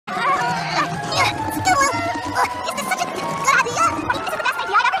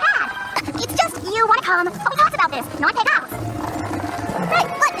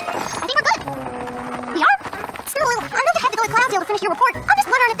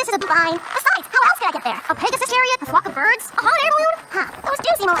This is fine. Besides, how else did I get there? A Pegasus chariot? A flock of birds? A hot air balloon? Huh. Those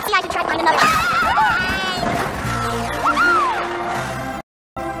do seem a lot. See, I should try to find another.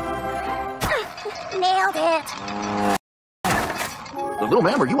 Nailed it. Little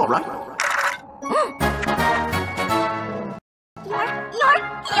ma'am, are you all right?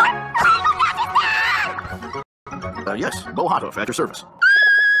 Yes, Bo Hot Hoof at your service.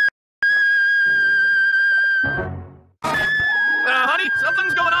 Honey,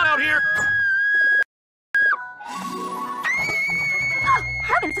 something's going on out here. Oh,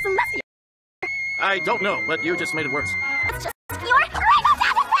 heavens, it's Celestia. I don't know, but you just made it worse. It's just your Rainbow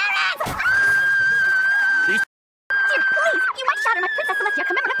Dash's parents! She's... Dear, please, you might shatter my Princess Celestia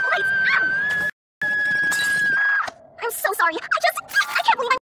commemorative plates. Ow! I'm so sorry. I can't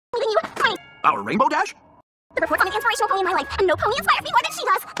believe I'm leaving you. Honey, Our Rainbow Dash? the report's on the inspirational pony in my life, and no pony inspires me more than she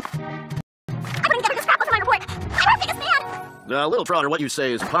does. I'm putting together this scrapbook for my report. I'm her biggest fan. Little Trotter, what you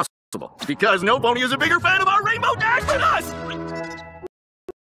say is impossible. Because no pony is a bigger fan of our Rainbow Dash than us!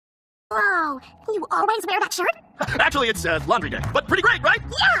 Wow, you always wear that shirt? Actually, it's laundry day, but pretty great, right?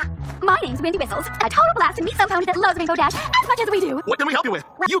 Yeah! My name's Windy Whistles, a total blast to meet some pony that loves Rainbow Dash as much as we do. What can we help you with?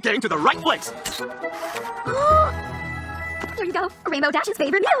 You came to the right place. Here you go, Rainbow Dash's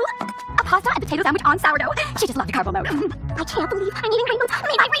favorite meal. A pasta and potato sandwich on sourdough. She just loved the carbo mode. I can't believe I'm eating rainbows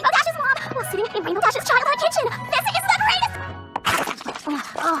made by Rainbow Dash's mom while sitting in Rainbow Dash's childhood kitchen. This is the greatest!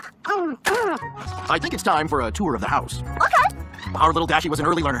 I think it's time for a tour of the house. Okay. Our little Dashie was an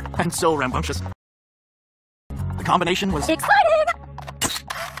early learner, and so rambunctious. The combination was... Exciting!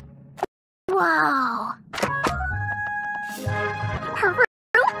 Wow. Her room?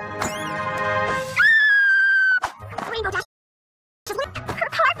 Rainbow Dash. Her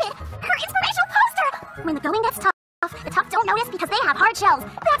carpet. Her inspirational poster. When the going gets tough, the tough don't notice because they have hard shells.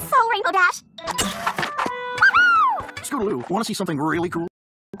 That's so Rainbow Dash. Scootaloo, want to see something really cool?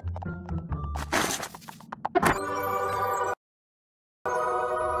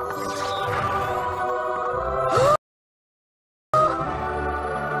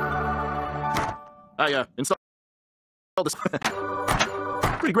 I installed this.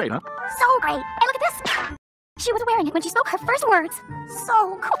 Pretty great, huh? So great. And look at this. She was wearing it when she spoke her first words.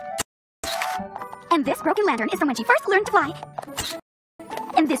 So cool. And this broken lantern is from when she first learned to fly.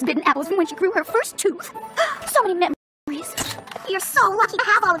 And this bitten apple is from when she grew her first tooth. So many memories. You're so lucky to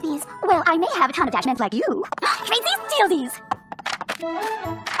have all of these. Well, I may have a ton of Dashmans like you. Trade these, steal these.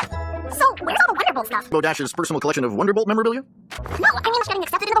 So, where's all the Wonderbolt stuff? Rainbow Dash's personal collection of Wonderbolt memorabilia? No, I mean she's getting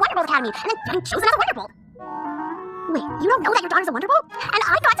accepted into the Wonderbolt Academy and then getting chosen as a Wonderbolt. Wait, you don't know that your daughter's a Wonderbolt? And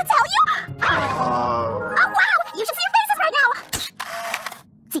I got to tell you? Oh, wow! You should see your faces right now!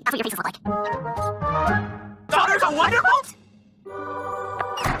 See, that's what your faces look like. Daughter's a Wonderbolt?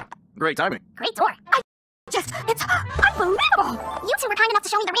 Great timing. Great tour. It's unbelievable! You two were kind enough to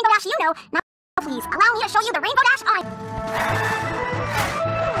show me the Rainbow Dash you know. Now, please, allow me to show you the Rainbow Dash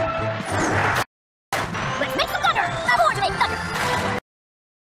Let's make some thunder! Aboard to make thunder!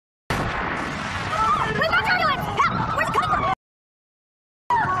 Where's our turbulence? Help! Where's it coming from?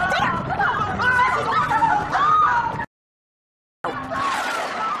 There!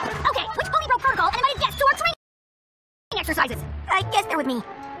 Okay, which pony broke protocol and invited guests to our training exercises? I guess they're with me.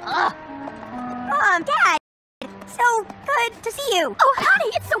 Mom, Dad! So good to see you. Oh,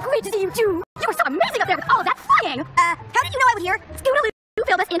 honey, it's so great to see you too. You were so amazing up there with all of that flying. How did you know I was here? Scootaloo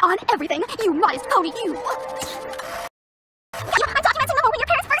filled us in on everything. You modest pony, you. I'm documenting the moment your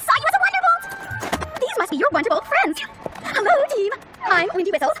parents first saw you as a Wonderbolt. These must be your Wonderbolt friends. Hello, team. I'm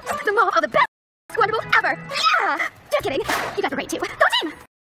Windy Whistles, the mom of the best Wonderbolt ever. Yeah. Just kidding. You guys are great too. Go team.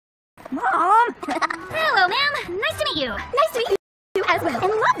 Mom. Hello, ma'am. Nice to meet you. Nice to meet you. As well,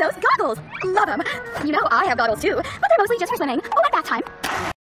 and love those goggles. Love them. You know, I have goggles too, but they're mostly just for swimming. Oh, at bath time.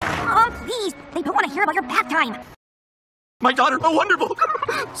 Oh, please. They don't want to hear about your bath time. My daughter, a Wonderbolt.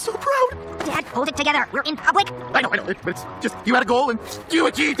 So proud. Dad, hold it together. We're in public. I know, but it's just, you had a goal and you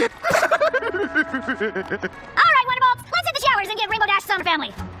achieved it. All right, Wonderbolts. Let's hit the showers and get Rainbow Dash on our family.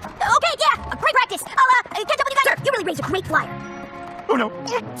 Okay, yeah. Great practice. I'll catch up with you guys. Sir, you really raised a great flyer. Oh no,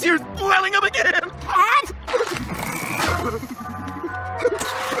 tears welling up again. Dad.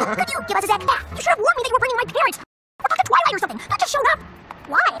 Could you give us a sec? You should have warned me that you were bringing my parents. Or Dr. Twilight or something. Not just shown up.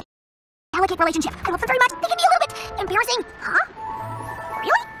 Why? Delicate relationship. I love them very much. They can be a little bit embarrassing. Huh?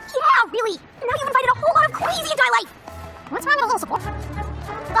 Really? Yeah, really. Now you've invited a whole lot of crazy into my life. What's wrong with a little support?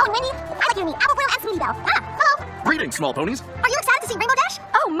 Oh, and Minnie, I like you to meet Apple Blue and Sweetie Belle. Hello. Greetings, small ponies. Are you excited to see Rainbow Dash?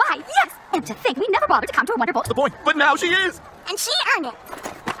 Oh my, yes. And to think we never bothered to come to a Wonderbolt. The point, but now she is. And she earned it.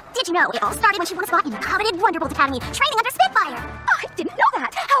 Did you know it all started when she won a spot in the coveted Wonderbolt Academy, training under Spitfire? Oh, I didn't know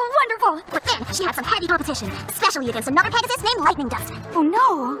that. How wonderful. But then, time, she had some heavy competition, especially against another Pegasus named Lightning Dust. Oh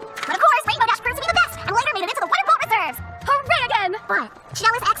no. But of course, Rainbow Dash proved to be the best, and later made it into the Wonderbolt reserves. Hooray again! But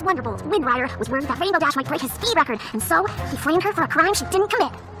jealous ex-Wonderbolt, Wind Rider, was worried that Rainbow Dash might break his speed record, and so he framed her for a crime she didn't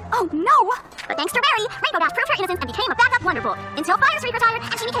commit. Oh no! But thanks to Barry, Rainbow Dash proved her innocence and became a backup Wonderbolt, until Fire Streak retired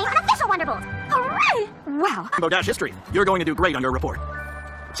and she became an official Wonderbolt. Hooray! Wow. Rainbow Dash history. You're going to do great on your report.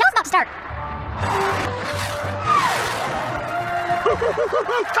 Show's about to start.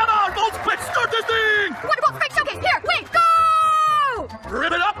 Come on, Bolt! Let's start this thing! Wonderbolt Great Showcase! Here, wait, go!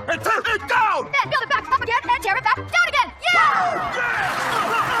 Rip it up and tear it down! And build it back up again and tear it back down again! Yeah! Yeah!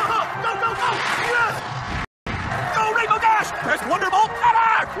 Go, go, go! Yes! Go, Rainbow Dash! Best Wonderbolt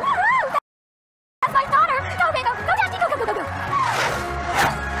ever! Woohoo! That's my daughter! Go, Rainbow! Go, Dashy! Go, go, go, go, go!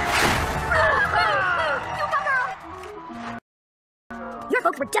 You go, girl! Your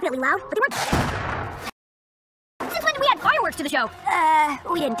folks were definitely loud, but they weren't... Since when did we add fireworks to the show?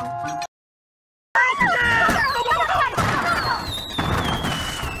 We didn't.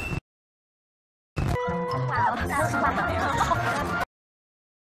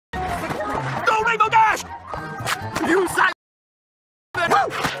 Go, Rainbow Dash! You silent!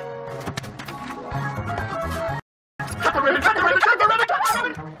 Cut the ribbon, cut the ribbon, cut the ribbon, cut the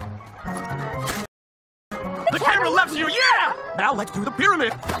ribbon! The camera loves you, yeah! Now let's do the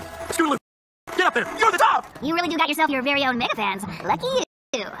pyramid. Scootaloo, get up there, you're the top! You really do got yourself your very own mega fans. Lucky you.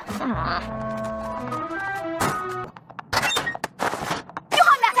 You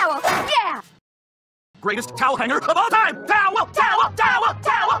hung that towel! Yeah! Greatest towel hanger of all time! Towel, towel, towel,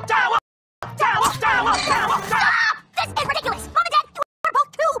 towel, towel! Towel, towel, towel, towel! This is ridiculous! Mom and Dad, you are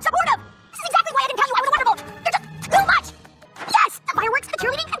both too supportive! This is exactly why I didn't tell you I was a Wonderbolt! You're just too much! Yes! The fireworks, the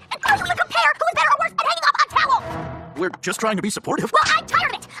cheerleading, and how do you even compare who is better or worse at hanging up a towel? We're just trying to be supportive. Well, I'm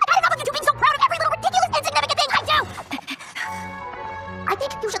tired of it! I've had enough of you two being so proud of every little ridiculous, insignificant thing I do! I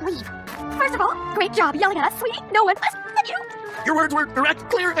think you should leave. First of all, great job yelling at us, sweetie. No one less than you. Your words were direct,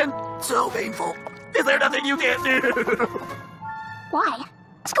 clear, and so painful. Is there nothing you can't do? Why?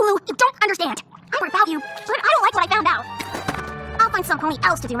 Scootaloo, you don't understand. I worry about you, but I don't like what I found out. I'll find some pony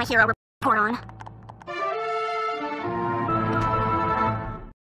else to do my hero report on.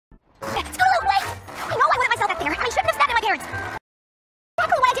 Scootaloo, wait! I know I wouldn't myself up there, and I shouldn't have snapped at my parents.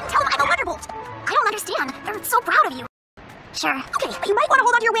 Exactly why I didn't tell them I'm a Wonderbolt. I don't understand. They're so proud of you. Sure. Okay, but you might want to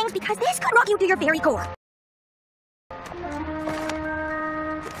hold onto your wings because this could rock you to your very core.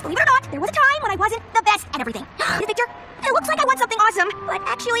 Believe it or not, there was a time when I wasn't the best at everything. This picture, it looks like I won something awesome, but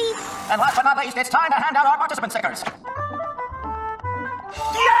actually... And last but not least, it's time to hand out our participant stickers.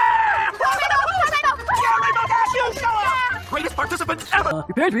 Yeah! Rainbow! Yeah, Rainbow Dash, you show up! Greatest participant ever!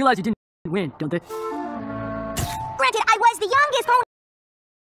 Your parents realize you didn't win, don't they? Granted, I was the youngest pony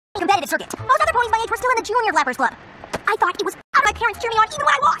in the competitive circuit. Most other ponies my age were still in the Junior Flappers Club. I thought it was how my parents cheered me on even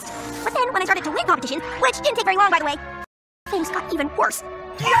when I lost. But then when I started to win competitions, which didn't take very long by the way, things got even worse.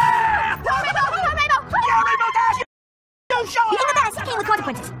 Yeah! Rainbow! Yeah, Rainbow Dash, you show Being the up! best came with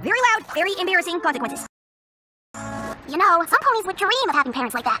consequences. Very loud, very embarrassing consequences. You know, some ponies would dream of having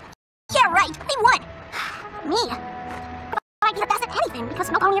parents like that. Yeah, right. They would. Me. I'd be the best at anything because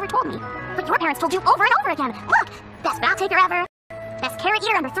no pony ever told me. But your parents told you over and over again. Look, best bow taker ever. Best carrot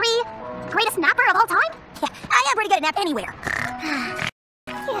eater under 3. Greatest napper of all time. Yeah, I am pretty good at nap anywhere.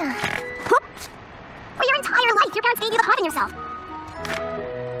 Yeah. For your entire life, your parents gave you the hot in yourself.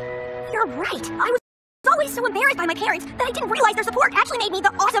 You're right. I was always so embarrassed by my parents that I didn't realize their support actually made me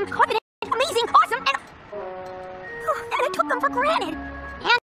the awesome, confident, amazing, awesome, and I took them for granted.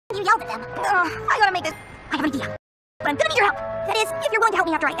 And you yelled at them. I gotta make this. I have an idea. But I'm gonna need your help. That is, if you're willing to help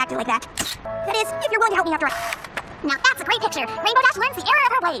me after I acted like that. That is, if you're willing to help me after I... Now that's a great picture. Rainbow Dash learns the error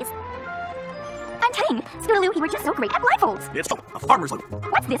of her ways. I'm kidding. Scootaloo, you were just so great at blindfolds. It's a farmer's loop.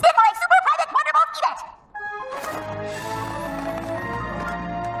 What's this? It's my super private Wonderbolt event!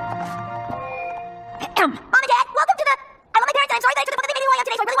 Mom and Dad, welcome to the... I love my parents and I'm sorry that I took the book that they made me who I am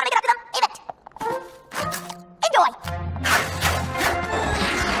today, so I really want to make it up to them. Event! Enjoy!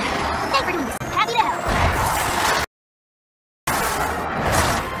 Thanks for doing this. Happy to help.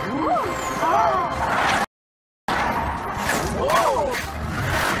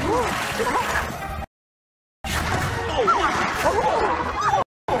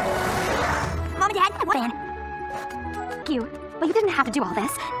 Mom and Dad, I want in. Thank you. But you didn't have to do all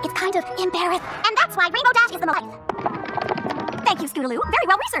this. It's kind of embarrassing. And that's why Rainbow Dash is the life. Thank you, Scootaloo. Very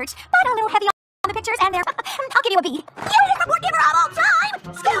well researched, but a little heavy on the pictures, and there. I'll give you a B.